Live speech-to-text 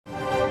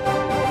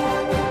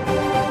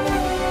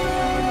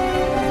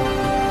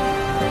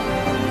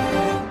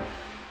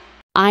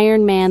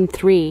Man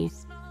 3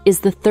 is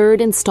the third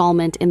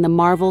installment in the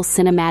Marvel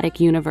Cinematic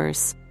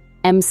Universe,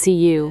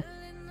 MCU,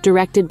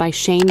 directed by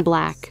Shane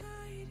Black.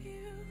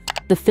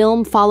 The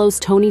film follows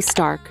Tony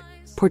Stark,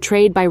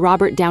 portrayed by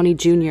Robert Downey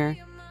Jr.,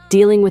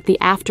 dealing with the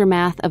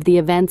aftermath of the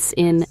events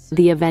in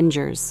The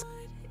Avengers.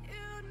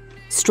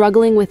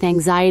 Struggling with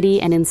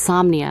anxiety and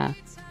insomnia,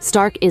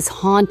 Stark is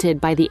haunted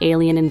by the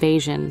alien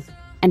invasion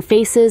and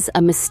faces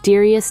a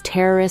mysterious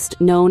terrorist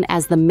known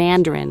as the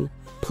Mandarin,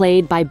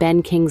 played by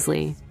Ben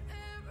Kingsley.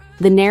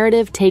 The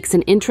narrative takes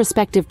an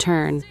introspective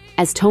turn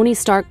as Tony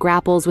Stark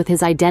grapples with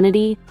his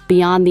identity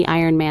beyond the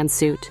Iron Man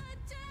suit.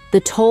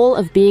 The toll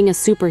of being a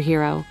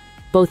superhero,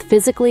 both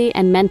physically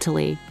and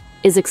mentally,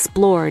 is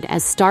explored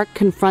as Stark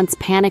confronts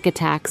panic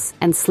attacks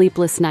and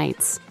sleepless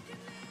nights.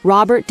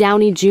 Robert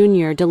Downey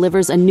Jr.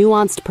 delivers a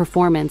nuanced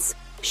performance,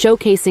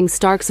 showcasing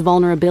Stark's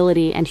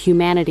vulnerability and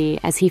humanity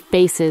as he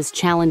faces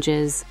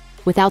challenges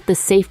without the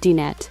safety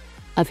net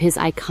of his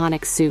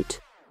iconic suit.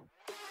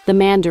 The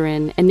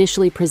Mandarin,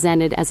 initially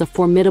presented as a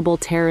formidable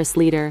terrorist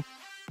leader,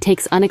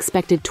 takes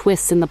unexpected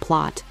twists in the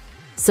plot,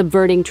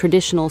 subverting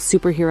traditional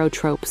superhero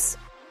tropes.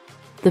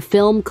 The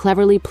film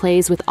cleverly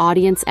plays with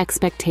audience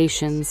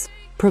expectations,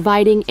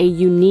 providing a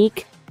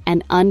unique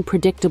and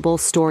unpredictable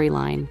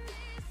storyline.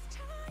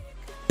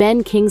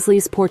 Ben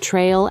Kingsley's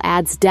portrayal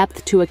adds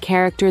depth to a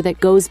character that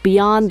goes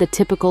beyond the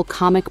typical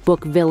comic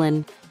book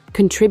villain,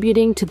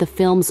 contributing to the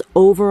film's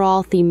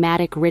overall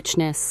thematic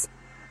richness.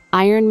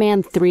 Iron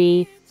Man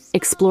 3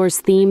 explores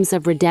themes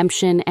of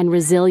redemption and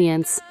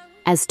resilience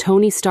as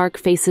Tony Stark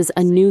faces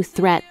a new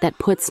threat that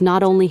puts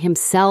not only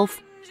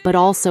himself, but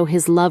also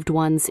his loved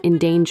ones in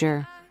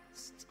danger.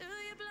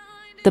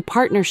 The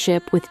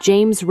partnership with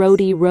James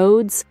Rhodey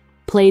Rhodes,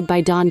 played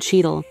by Don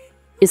Cheadle,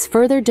 is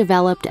further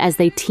developed as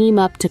they team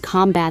up to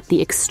combat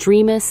the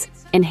extremist,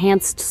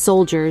 enhanced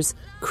soldiers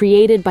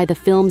created by the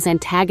film's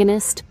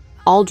antagonist,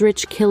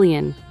 Aldrich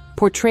Killian,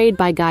 portrayed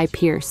by Guy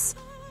Pearce.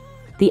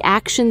 The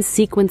action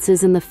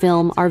sequences in the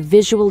film are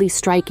visually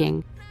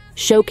striking,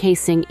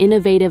 showcasing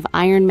innovative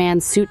Iron Man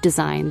suit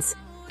designs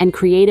and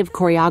creative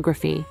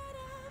choreography.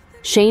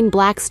 Shane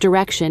Black's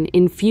direction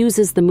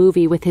infuses the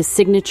movie with his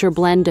signature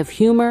blend of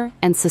humor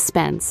and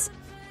suspense,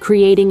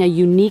 creating a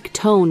unique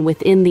tone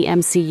within the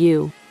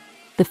MCU.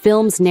 The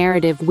film's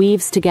narrative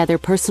weaves together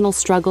personal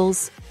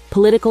struggles,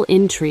 political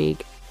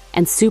intrigue,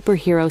 and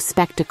superhero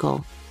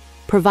spectacle,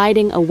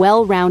 providing a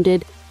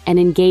well-rounded and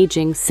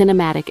engaging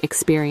cinematic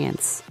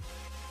experience.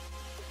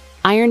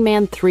 Iron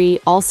Man 3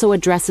 also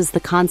addresses the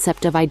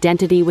concept of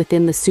identity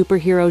within the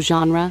superhero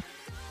genre,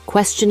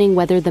 questioning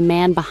whether the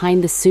man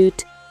behind the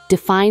suit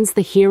defines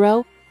the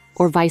hero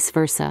or vice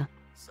versa.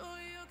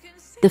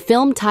 The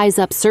film ties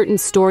up certain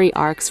story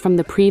arcs from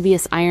the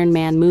previous Iron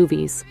Man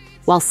movies,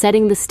 while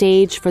setting the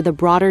stage for the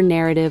broader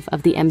narrative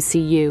of the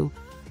MCU.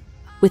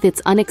 With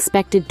its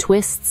unexpected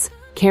twists,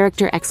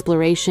 character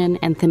exploration,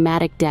 and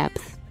thematic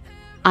depth,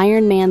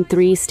 Iron Man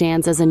 3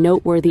 stands as a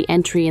noteworthy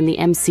entry in the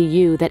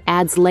MCU that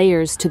adds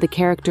layers to the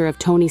character of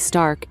Tony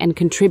Stark and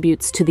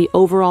contributes to the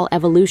overall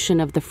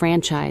evolution of the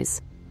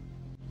franchise.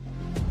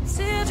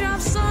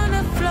 Teardrops on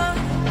the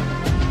floor.